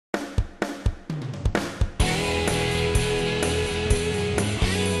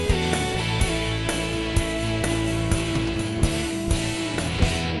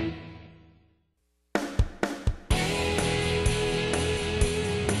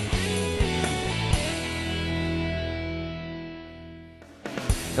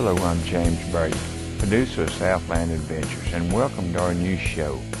Hello, I'm James Brady, producer of Southland Adventures, and welcome to our new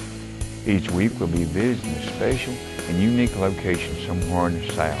show. Each week we'll be visiting a special and unique location somewhere in the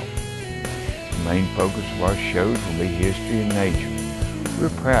South. The main focus of our shows will be history and nature. We're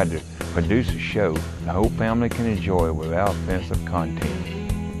proud to produce a show the whole family can enjoy without offensive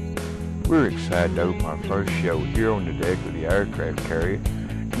content. We're excited to open our first show here on the deck of the aircraft carrier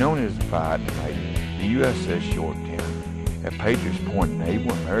known as the Fighting Lady, the USS Yorktown, at Patroits Point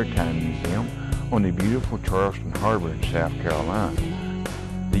Naval and Maritime Museum on the beautiful Charleston Harbor in South Carolina.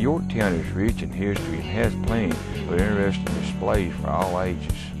 The Yorktown is rich in history and has plenty of interesting displays for all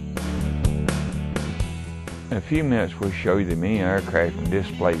ages. In a few minutes we'll show you the many aircraft on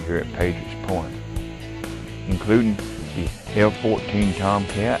display here at Patroits Point, including the F-14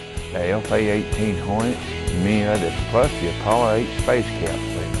 Tomcat, the FA-18 Hornet, and many others, plus the Apollo 8 space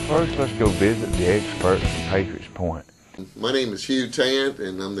capsule. First, let's go visit the experts from Patroits Point. My name is Hugh Tant,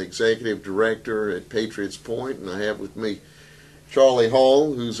 and I'm the Executive Director at Patriots Point, and I have with me Charlie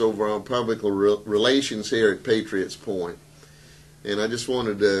Hall, who's over on Public Relations here at Patriots Point. And I just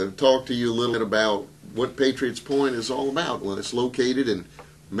wanted to talk to you a little bit about what Patriots Point is all about. Well, it's located in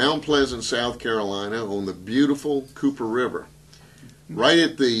Mount Pleasant, South Carolina, on the beautiful Cooper River, right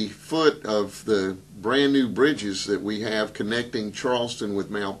at the foot of the brand new bridges that we have connecting Charleston with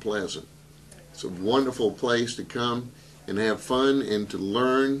Mount Pleasant. It's a wonderful place to come and have fun and to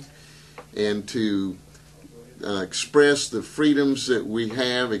learn and to express the freedoms that we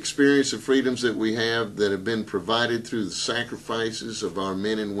have, experience the freedoms that we have that have been provided through the sacrifices of our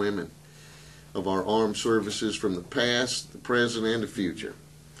men and women, of our armed services from the past, the present, and the future.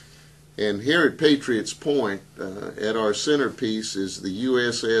 And here at Patriots Point, at our centerpiece is the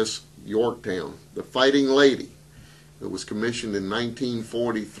USS Yorktown, the Fighting Lady. It was commissioned in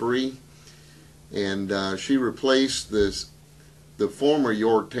 1943. And she replaced the former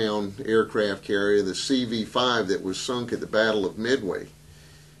Yorktown aircraft carrier, the CV-5, that was sunk at the Battle of Midway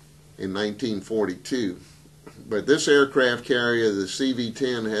in 1942. But this aircraft carrier, the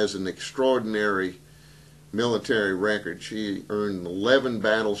CV-10, has an extraordinary military record. She earned 11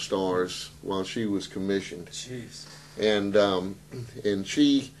 battle stars while she was commissioned. Jeez. And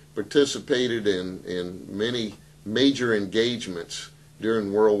she participated in many major engagements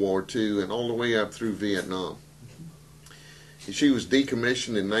during World War II and all the way up through Vietnam. She was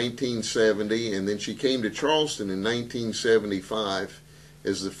decommissioned in 1970, and then she came to Charleston in 1975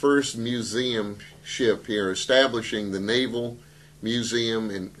 as the first museum ship here, establishing the Naval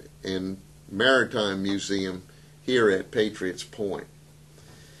Museum and Maritime Museum here at Patriots Point.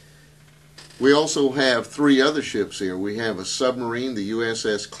 We also have three other ships here. We have a submarine, the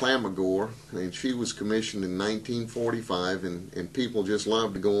USS Clamagore, and she was commissioned in 1945, and people just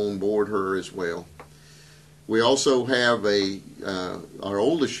love to go on board her as well. We also have our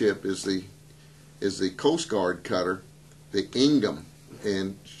oldest ship is the Coast Guard cutter, the Ingham,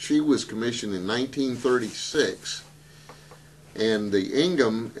 and she was commissioned in 1936. And the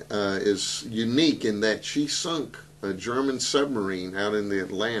Ingham is unique in that she sunk a German submarine out in the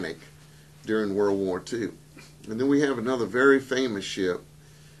Atlantic during World War II. And then we have another very famous ship,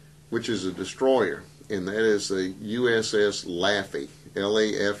 which is a destroyer, and that is the USS Laffey,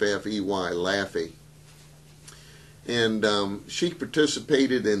 L-A-F-F-E-Y, Laffey. And she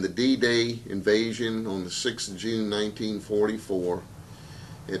participated in the D-Day invasion on the 6th of June 1944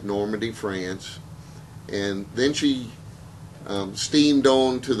 at Normandy, France. And then she steamed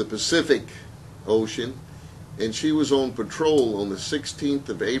on to the Pacific Ocean, and she was on patrol on the 16th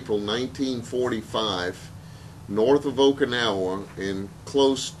of April 1945 north of Okinawa and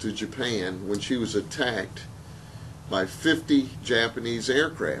close to Japan when she was attacked by 50 Japanese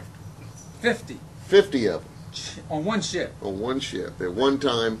aircraft. 50? 50 of them. On one ship? On one ship. At one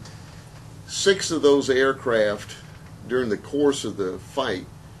time, 6 of those aircraft during the course of the fight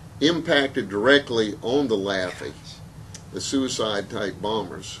impacted directly on the Laffey, the suicide-type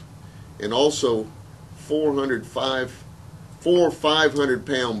bombers, and also 4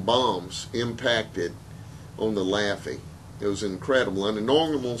 500-pound bombs impacted on the Laffey. It was incredible. Under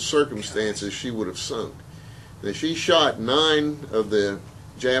normal circumstances, she would have sunk. Now, she shot 9 of the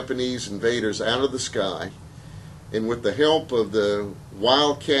Japanese invaders out of the sky, and with the help of the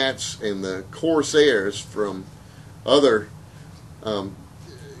Wildcats and the Corsairs from other from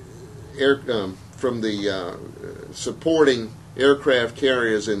the supporting aircraft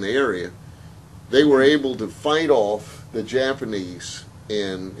carriers in the area, they were able to fight off the Japanese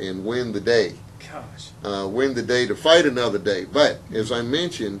and win the day. Gosh. Win the day to fight another day. But as I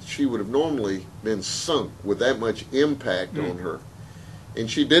mentioned, she would have normally been sunk with that much impact on her. And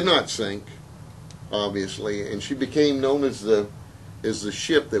she did not sink, obviously, and she became known as the is the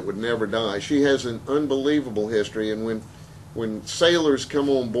ship that would never die. She has an unbelievable history, and when sailors come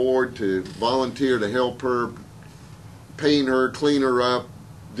on board to volunteer to help her, paint her, clean her up,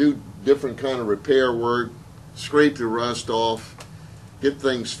 do different kind of repair work, scrape the rust off, get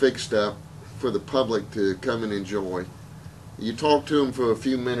things fixed up for the public to come and enjoy. You talk to them for a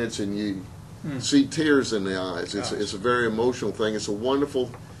few minutes and you see tears in the eyes. It's a very emotional thing. It's a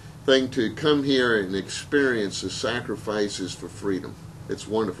wonderful thing to come here and experience the sacrifices for freedom. It's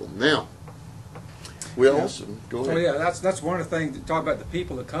wonderful. Now, we also go ahead. Oh yeah, that's one of the things to talk about the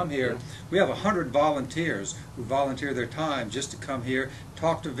people that come here. We have 100 volunteers who volunteer their time just to come here,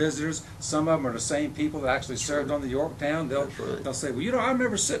 talk to visitors. Some of them are the same people that actually served on the Yorktown. They'll say, well, you know, I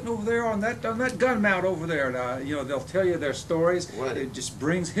remember sitting over there on that gun mount over there. And, you know, they'll tell you their stories. Right. It just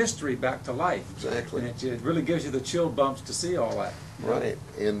brings history back to life. Exactly. And it really gives you the chill bumps to see all that. Right.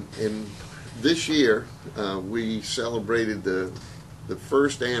 And this year we celebrated the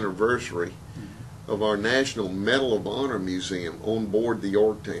first anniversary of our National Medal of Honor Museum on board the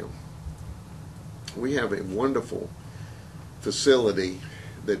Yorktown. We have a wonderful facility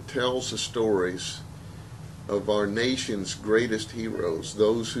that tells the stories of our nation's greatest heroes,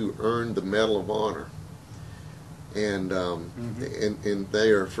 those who earned the Medal of Honor. And and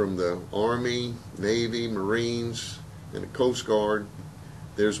they are from the Army, Navy, Marines, and the Coast Guard.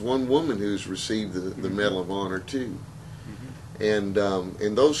 There's one woman who's received the Medal of Honor too. And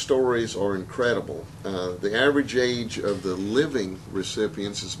those stories are incredible. The average age of the living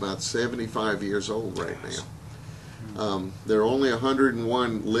recipients is about 75 years old right now. There are only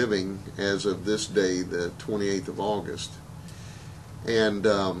 101 living as of this day, the 28th of August. And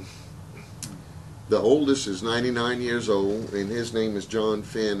the oldest is 99 years old, and his name is John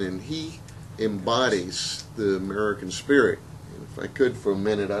Finn, and he embodies the American spirit. And if I could for a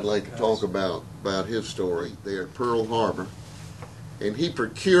minute, I'd like to talk about his story there at Pearl Harbor. And he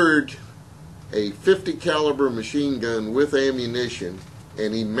procured a 50 caliber machine gun with ammunition,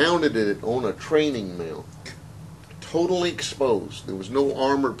 and he mounted it on a training mount, totally exposed. There was no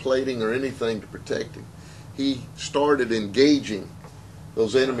armor plating or anything to protect him. He started engaging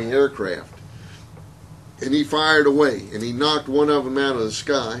those enemy aircraft, and he fired away, and he knocked one of them out of the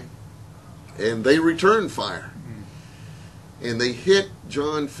sky, and they returned fire. And they hit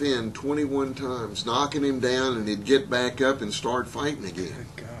John Finn 21 times, knocking him down, and he'd get back up and start fighting again.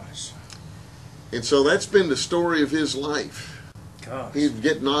 Good gosh. And so that's been the story of his life. Gosh. He'd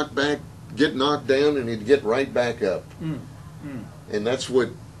get knocked down, and he'd get right back up. And that's what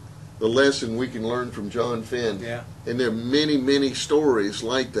the lesson we can learn from John Finn. Yeah. And there are many, many stories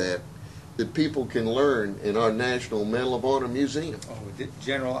like that people can learn in our National Medal of Honor Museum. Oh,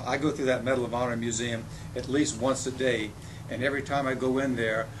 General, I go through that Medal of Honor Museum at least once a day, and every time I go in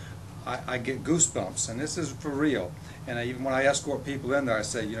there, I get goosebumps, and this is for real. And even when I escort people in there, I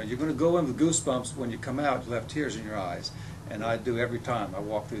say, you know, you're going to go in with goosebumps. When you come out, you'll have tears in your eyes. And I do every time I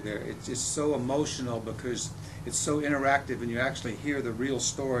walk through there. It's just so emotional because it's so interactive, and you actually hear the real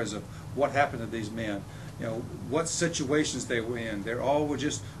stories of what happened to these men. You know, what situations they were in. They all were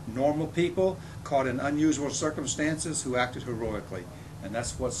just normal people caught in unusual circumstances who acted heroically. And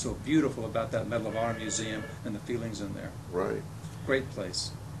that's what's so beautiful about that Medal of Honor Museum and the feelings in there. Right. Great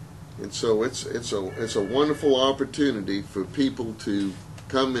place. And so it's a wonderful opportunity for people to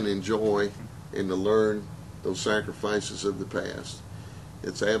come and enjoy and to learn those sacrifices of the past.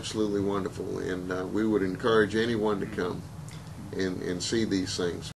 It's absolutely wonderful, and we would encourage anyone to come and see these things.